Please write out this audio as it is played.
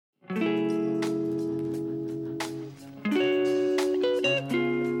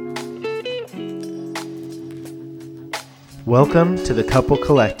Welcome to the Couple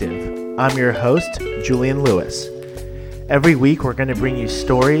Collective. I'm your host, Julian Lewis. Every week, we're going to bring you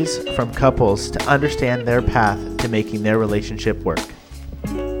stories from couples to understand their path to making their relationship work.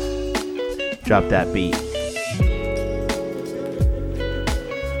 Drop that beat.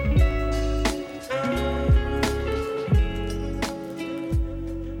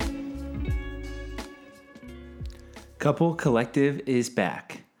 Couple Collective is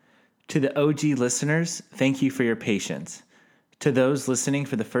back. To the OG listeners, thank you for your patience. To those listening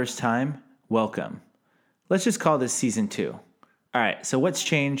for the first time, welcome. Let's just call this season 2. All right, so what's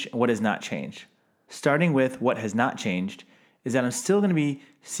changed and what has not changed? Starting with what has not changed is that I'm still going to be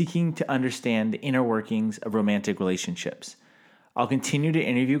seeking to understand the inner workings of romantic relationships. I'll continue to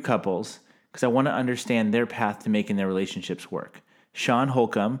interview couples because I want to understand their path to making their relationships work. Sean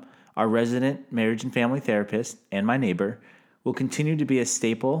Holcomb, our resident marriage and family therapist and my neighbor, will continue to be a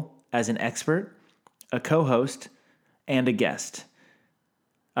staple as an expert, a co-host, and a guest.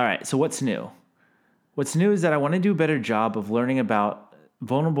 All right, so what's new? What's new is that I want to do a better job of learning about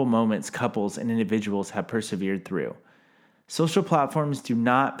vulnerable moments couples and individuals have persevered through. Social platforms do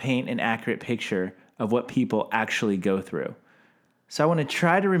not paint an accurate picture of what people actually go through. So I want to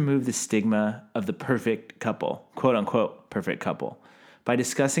try to remove the stigma of the perfect couple, quote unquote perfect couple, by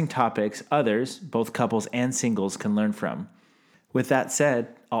discussing topics others, both couples and singles, can learn from. With that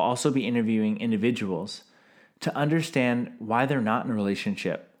said, I'll also be interviewing individuals to understand why they're not in a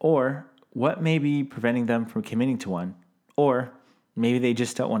relationship, or what may be preventing them from committing to one, or maybe they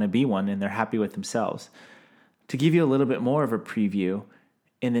just don't want to be one and they're happy with themselves. To give you a little bit more of a preview,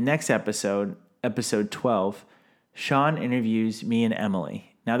 in the next episode, episode 12, Sean interviews me and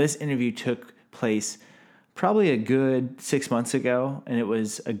Emily. Now, this interview took place probably a good 6 months ago, and it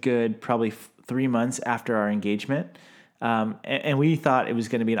was a good probably 3 months after our engagement. And we thought it was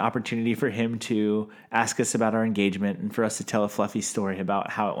going to be an opportunity for him to ask us about our engagement and for us to tell a fluffy story about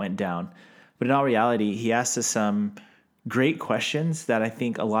how it went down. But in all reality, he asked us some great questions that I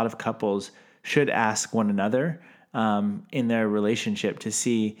think a lot of couples should ask one another in their relationship to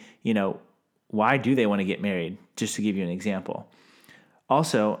see, why do they want to get married? Just to give you an example.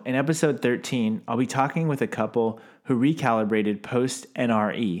 Also, in episode 13, I'll be talking with a couple who recalibrated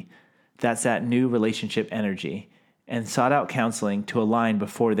post-NRE. That's that new relationship energy, and sought out counseling to align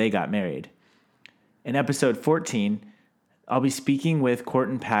before they got married. In episode 14, I'll be speaking with Court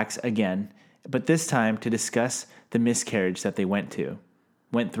and Pax again, but this time to discuss the miscarriage that they went through.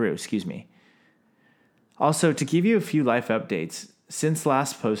 Also, to give you a few life updates, since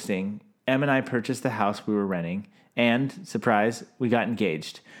last posting, Em and I purchased the house we were renting, and, surprise, we got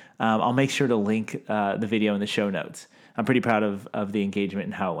engaged. I'll make sure to link the video in the show notes. I'm pretty proud of the engagement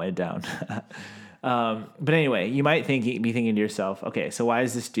and how it went down. But anyway, you might be thinking to yourself, okay, so why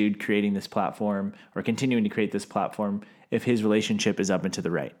is this dude creating this platform or continuing to create this platform if his relationship is up and to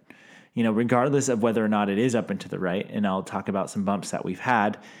the right? Regardless of whether or not it is up and to the right, and I'll talk about some bumps that we've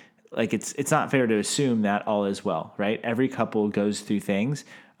had, it's not fair to assume that all is well, right? Every couple goes through things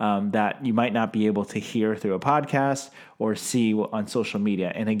that you might not be able to hear through a podcast or see on social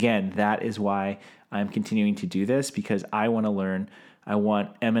media. And again, that is why I'm continuing to do this, because I want to learn. I want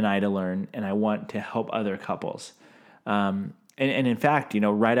Em and I to learn, and I want to help other couples. And in fact,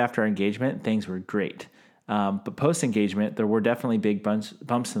 right after our engagement, things were great. But post-engagement, there were definitely big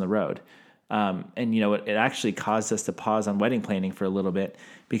bumps in the road. It actually caused us to pause on wedding planning for a little bit,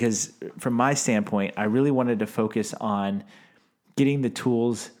 because from my standpoint, I really wanted to focus on getting the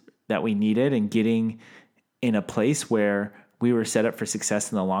tools that we needed and getting in a place where we were set up for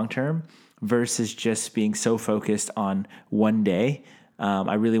success in the long term versus just being so focused on one day.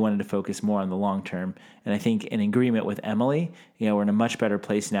 I really wanted to focus more on the long term. And I think in agreement with Emily, we're in a much better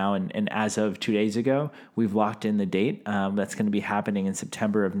place now. And as of 2 days ago, we've locked in the date that's going to be happening in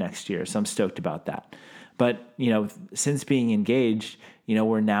September of next year. So I'm stoked about that. But, since being engaged,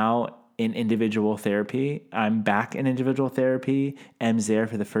 we're now in individual therapy. I'm back in individual therapy. Em's there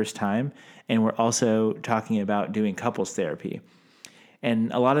for the first time. And we're also talking about doing couples therapy.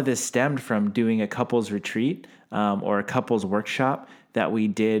 And a lot of this stemmed from doing a couples retreat or a couples workshop that we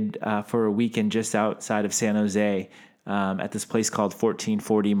did for a weekend just outside of San Jose at this place called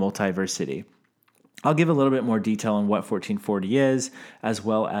 1440 Multiversity. I'll give a little bit more detail on what 1440 is, as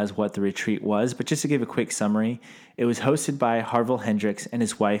well as what the retreat was. But just to give a quick summary, it was hosted by Harville Hendrix and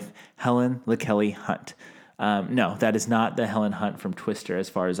his wife, Helen LaKelly Hunt. No, that is not the Helen Hunt from Twister, as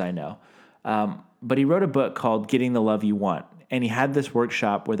far as I know. But he wrote a book called Getting the Love You Want. And he had this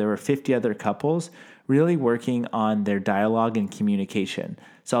workshop where there were 50 other couples really working on their dialogue and communication.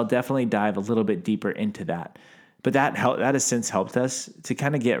 So I'll definitely dive a little bit deeper into that. But that has since helped us to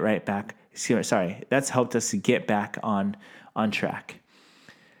kind of get right back That's helped us to get back on track.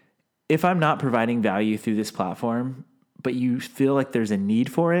 If I'm not providing value through this platform, but you feel like there's a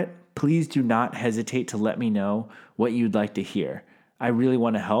need for it, please do not hesitate to let me know what you'd like to hear. I really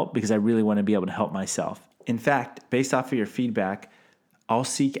want to help because I really want to be able to help myself. In fact, based off of your feedback, I'll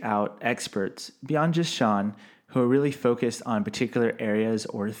seek out experts beyond just Sean who are really focused on particular areas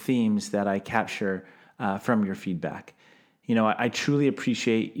or themes that I capture from your feedback. I truly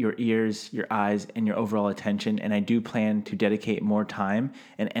appreciate your ears, your eyes, and your overall attention, and I do plan to dedicate more time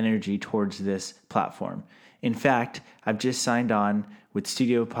and energy towards this platform. In fact, I've just signed on with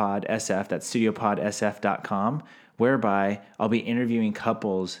StudioPod SF, that's studiopodsf.com, whereby I'll be interviewing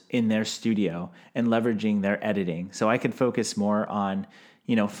couples in their studio and leveraging their editing. So I can focus more on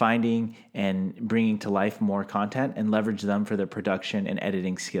finding and bringing to life more content and leverage them for their production and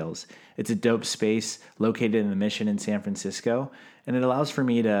editing skills. It's a dope space located in the Mission in San Francisco, and it allows for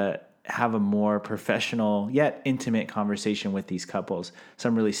me to have a more professional yet intimate conversation with these couples. So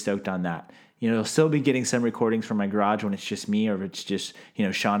I'm really stoked on that. You'll still be getting some recordings from my garage when it's just me or if it's just,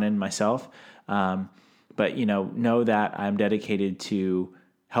 Sean and myself. But know that I'm dedicated to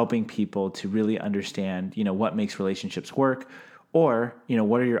helping people to really understand, what makes relationships work, or,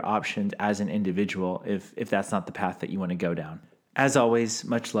 what are your options as an individual if that's not the path that you want to go down. As always,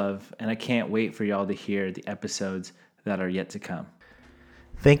 much love, and I can't wait for y'all to hear the episodes that are yet to come.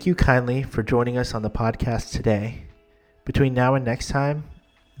 Thank you kindly for joining us on the podcast today. Between now and next time,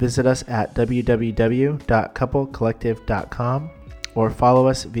 visit us at www.couplecollective.com or follow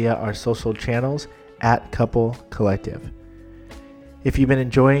us via our social channels at Couple Collective. If you've been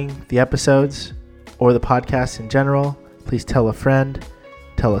enjoying the episodes or the podcast in general, please tell a friend,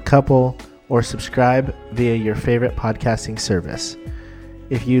 tell a couple, or subscribe via your favorite podcasting service.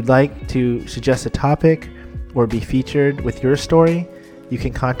 If you'd like to suggest a topic or be featured with your story, you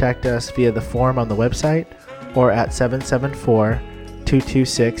can contact us via the form on the website or at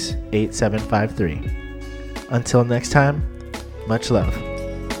 774-226-8753. Until next time, much love.